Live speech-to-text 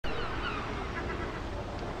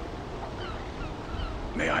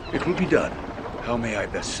May I? It will be done. How may I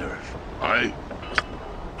best serve? I...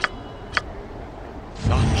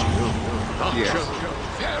 Yes.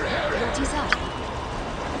 Abilities up.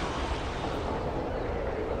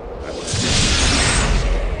 I will assist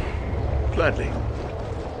you. Gladly.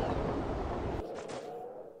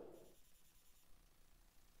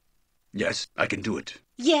 Yes, I can do it.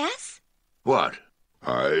 Yes? What?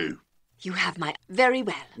 I... You have my... Very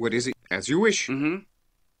well. What is it? As you wish. Mm-hmm.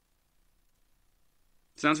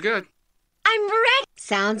 Sounds good. I'm ready.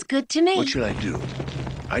 Sounds good to me. What shall I do?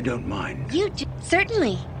 I don't mind.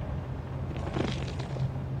 Certainly.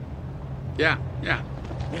 Yeah.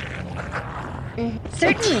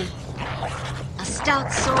 Certainly. A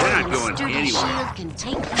stout sword We're not and going sturdy anywhere. shield can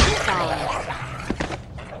take me far.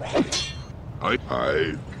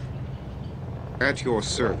 I... At your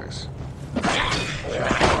service.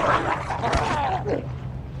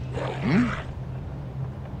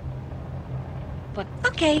 But,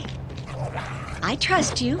 okay. I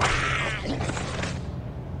trust you.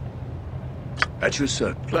 At your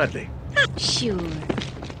service. Gladly. Sure.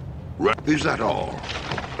 Is that all?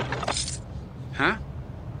 Huh?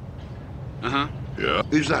 Uh-huh. Yeah.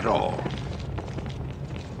 Is that all?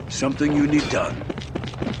 Something you need done.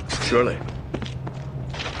 Surely.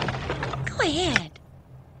 Go ahead.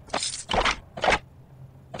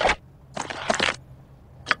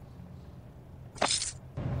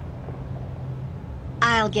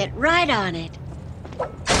 I'll get right on it.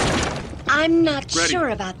 I'm not Ready. sure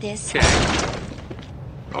about this.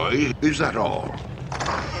 Okay. Is that all?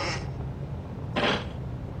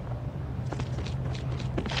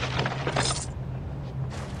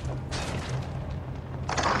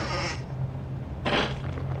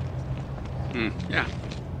 Yeah.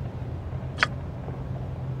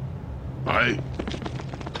 I...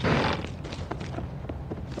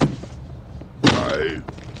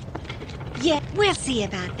 Yeah, we'll see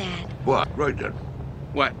about that. What? Right then.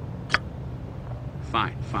 What?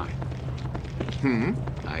 Fine.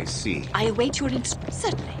 I see. I await your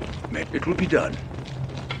certainly. It will be done.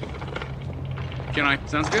 Can I?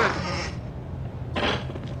 Sounds good.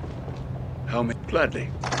 How may... Gladly.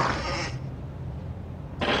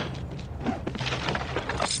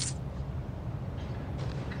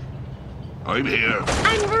 I'm here.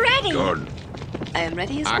 I'm ready. Done. I am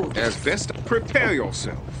ready as always. As best, prepare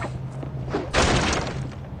yourself.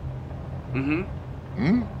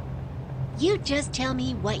 Mm-hmm. You just tell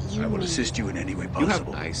me what you I will need. assist you in any way You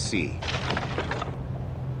possible. have... I see.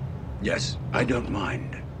 Yes, I don't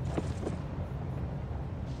mind.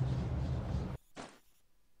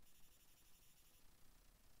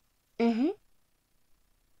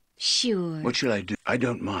 Sure. What shall I do? I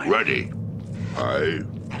don't mind. Ready. I...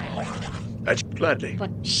 Gladly. But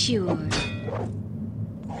sure.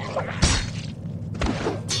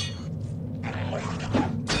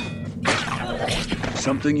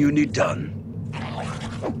 Something you need done.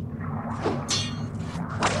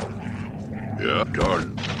 Yeah,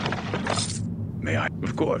 done. May I?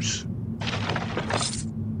 Of course.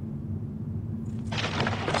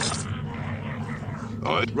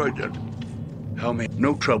 Right then. How may...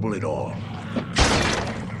 No trouble at all.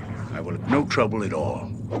 I will... No trouble at all.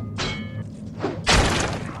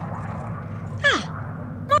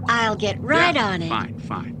 I'll get right Yeah, on it.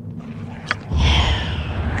 Fine.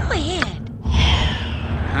 Go ahead.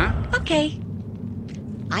 Huh? Okay.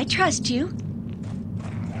 I trust you.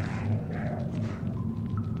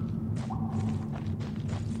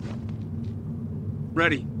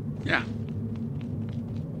 Ready. Yeah.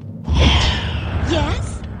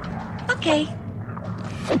 Yes? Okay.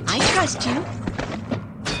 I trust you.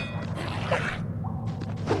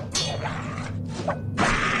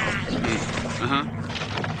 Uh-huh.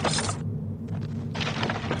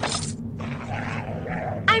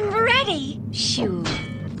 I'm ready. Sure.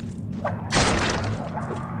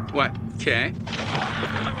 What? Okay.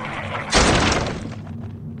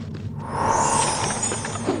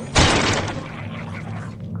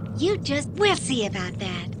 You just... We'll see about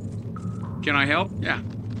that. Can I help? Yeah.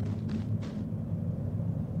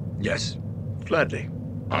 Yes, gladly.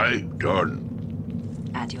 I done.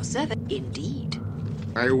 At your service, indeed.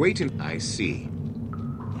 I await in... I see.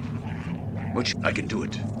 Which I can do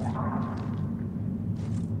it.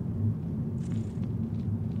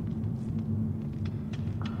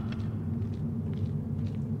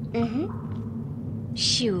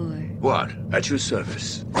 Sure. What? At your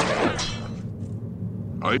service.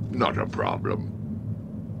 Not a problem.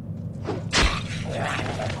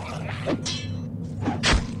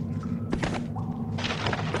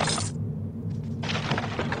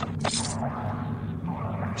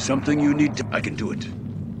 Something you need to... I can do it.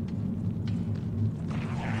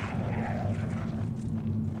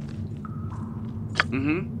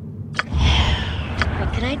 Mm-hmm.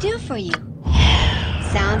 What can I do for you?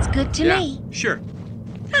 Sounds good to Yeah, me. sure.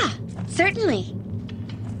 Ah, certainly.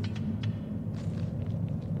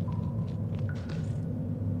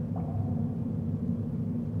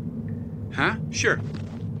 Huh? Sure.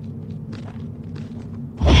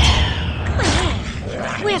 Go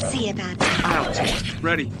ahead. We'll see about that. I'll take it.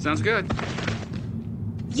 Ready. Sounds good.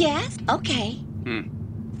 Yes? Okay. Hmm.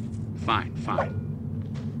 Fine, fine.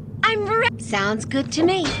 I'm ready. Sounds good to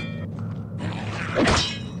me.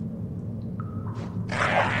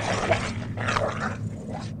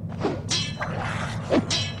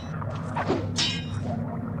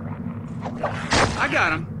 I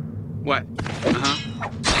got him. What? Uh-huh.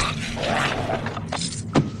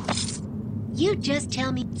 You just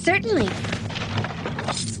tell me. Certainly.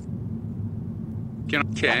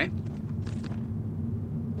 Okay.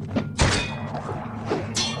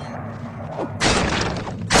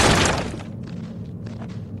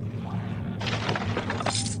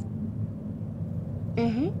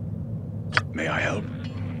 Mm-hmm. May I help?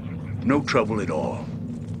 No trouble at all.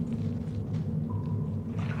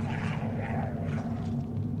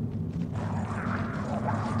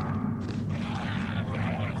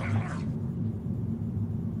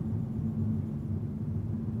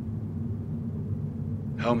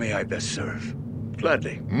 How may I best serve?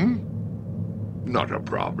 Gladly. Not a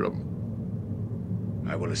problem.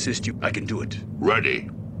 I will assist you. I can do it. Ready.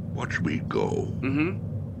 Watch me go.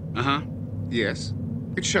 Mm-hmm. Uh-huh. Yes,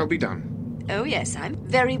 it shall be done. Oh, yes, I'm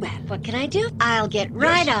very well. What can I do? I'll get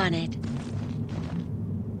right on it.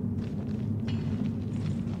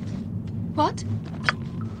 What?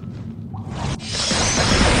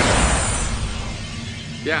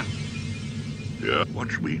 Yeah. Yeah,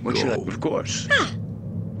 watch me What should I? go. Of course. Ah,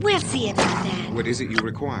 we'll see about that. What is it you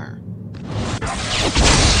require?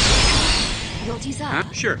 Your desire.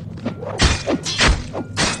 Huh? Sure.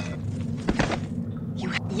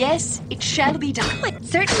 Yes, it shall be done. What?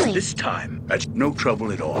 Certainly. This time, that's no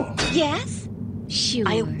trouble at all. Yes? Sure.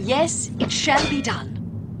 Yes, it shall be done.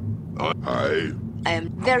 I I am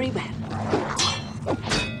very well.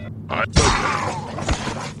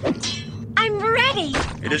 I'm ready.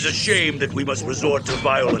 It is a shame that we must resort to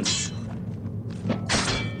violence.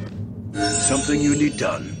 Something you need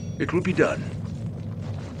done. It will be done.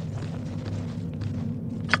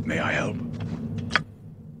 May I help?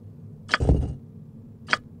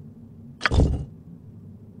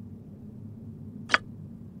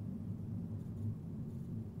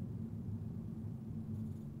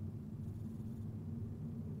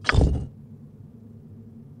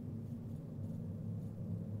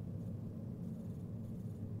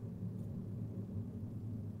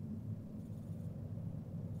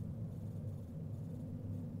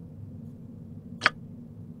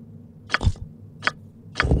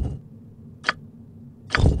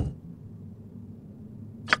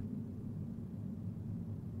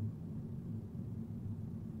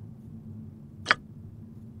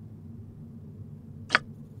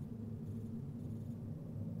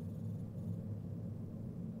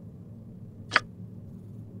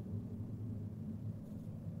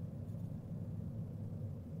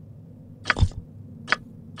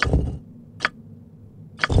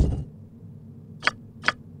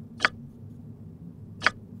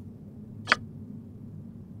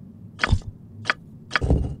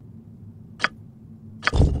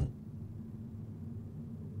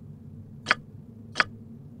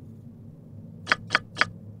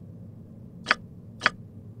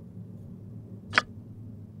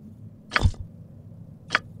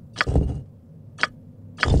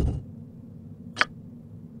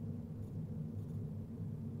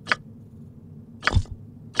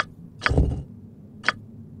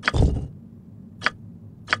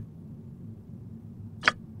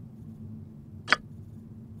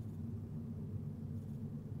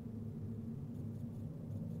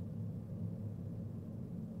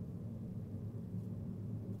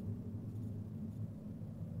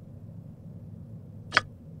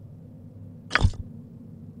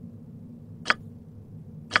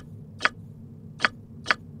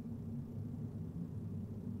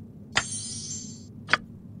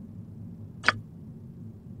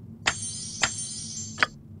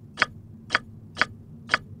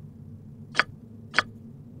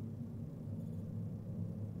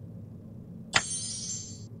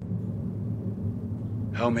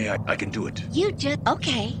 How may I? I can do it. You just...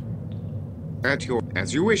 Okay.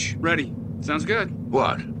 As you wish. Ready. Sounds good.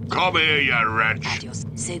 What? Come here, you wretch. Adios.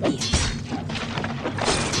 So be it.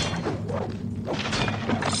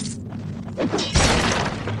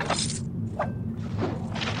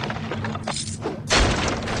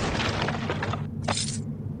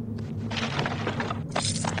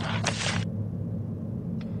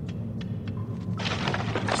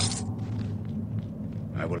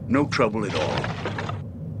 No trouble at all.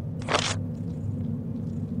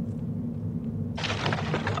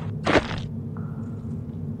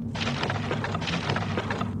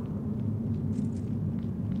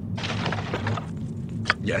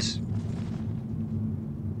 Yes.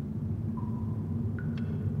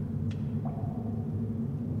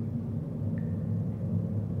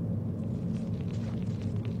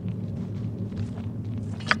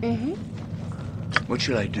 Mm-hmm. What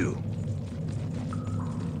shall I do?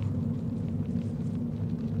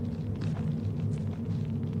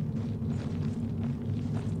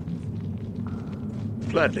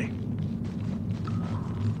 Gladly.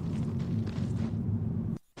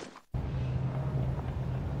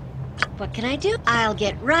 What can I do? I'll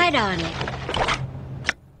get right on it.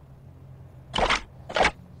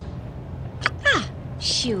 Ah,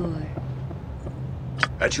 sure.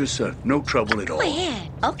 At your service. No trouble at all. Go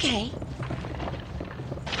ahead. Okay.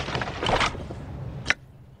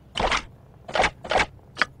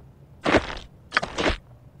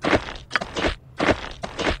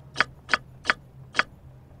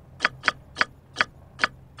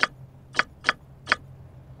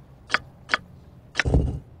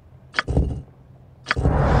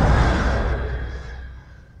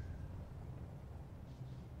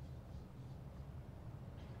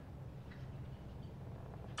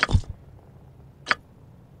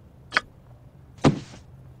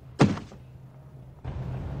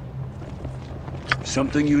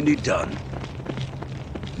 Something you need done.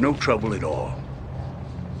 No trouble at all.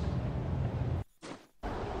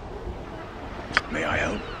 May I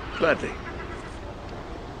help? Gladly.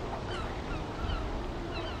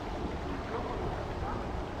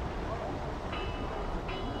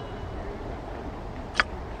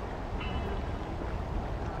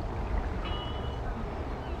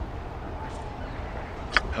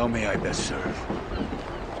 How may I best serve?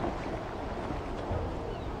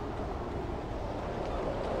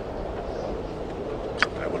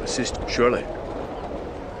 I will assist, surely.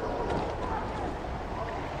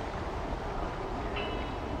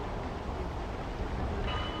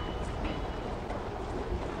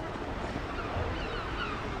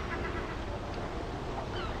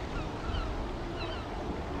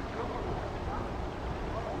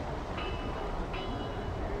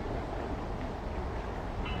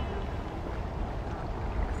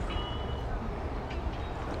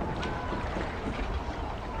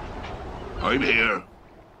 I'm here.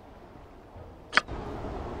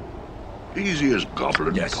 Easy as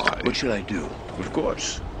goblin Yes. pie. What shall I do? Of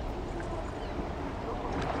course.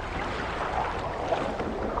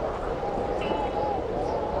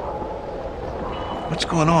 What's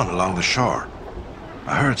going on along the shore?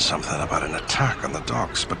 I heard something about an attack on the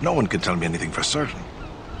docks, but no one can tell me anything for certain.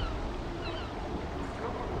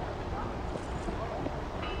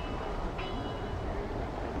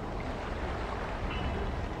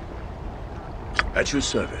 At your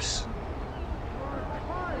service.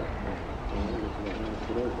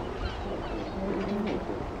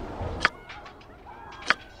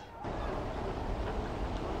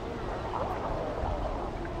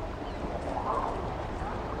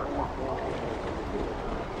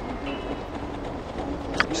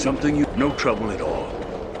 Something you... No trouble at all.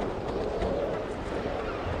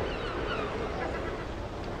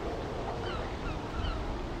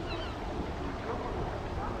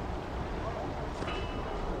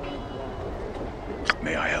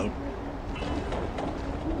 May I help?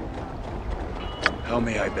 How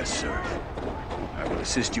may I best serve? I will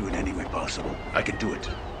assist you in any way possible. I can do it.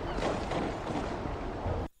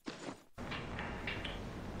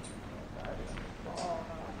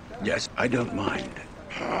 Yes, I don't mind.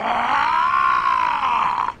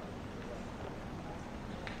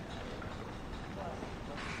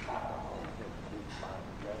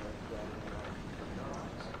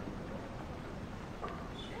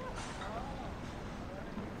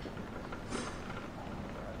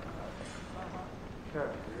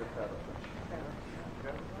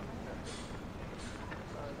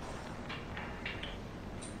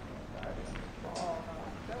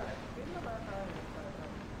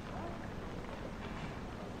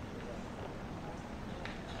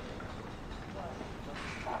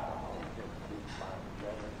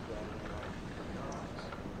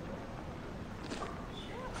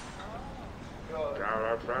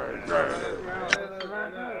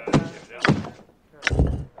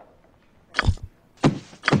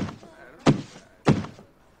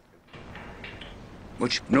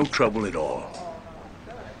 Which, no trouble at all.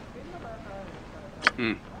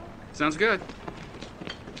 Sounds good.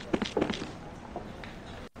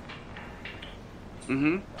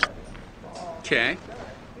 Mm-hmm. Okay.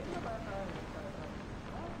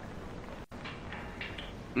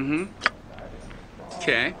 Mm-hmm.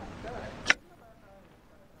 Okay.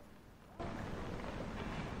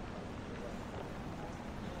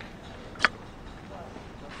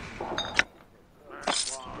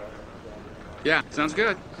 Yeah, sounds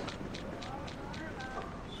good.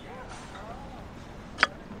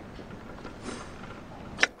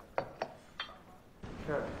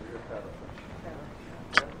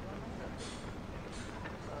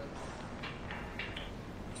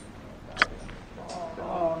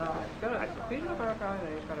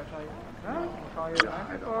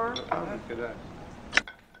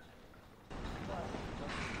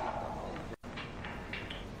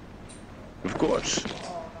 Of course.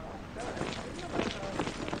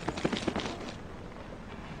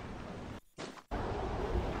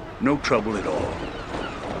 No trouble at all.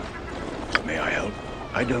 May I help?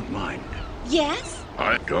 I don't mind. Yes?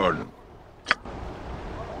 Hi, Jordan.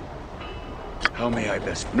 How may I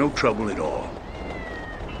best? No trouble at all.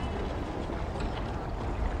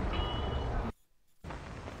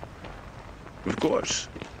 Of course.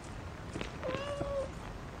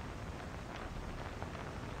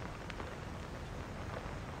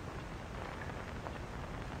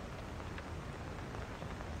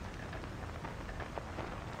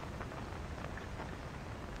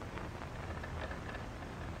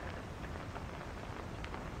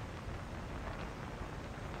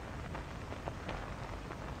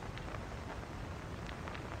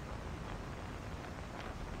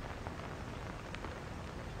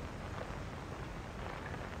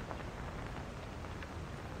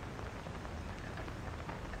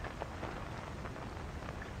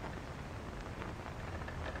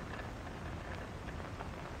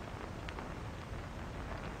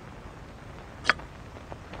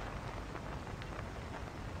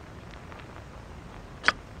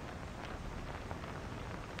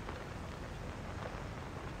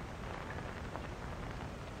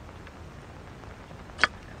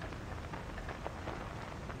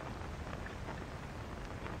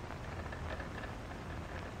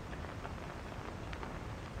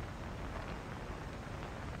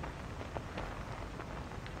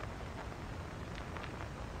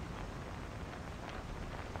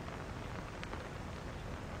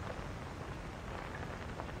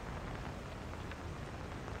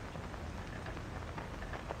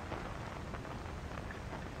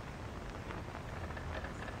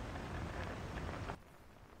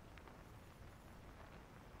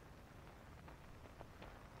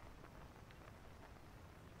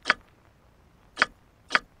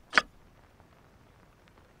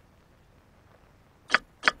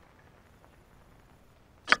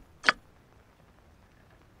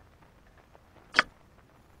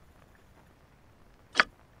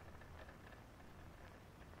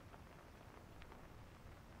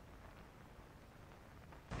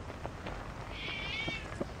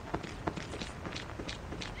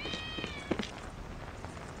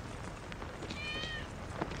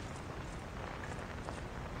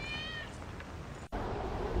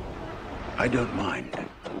 I don't mind.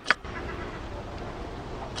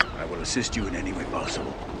 I will assist you in any way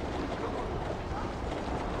possible.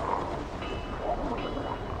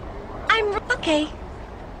 I'm okay.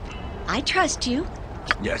 I trust you.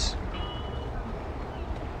 Yes.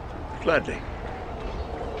 Gladly.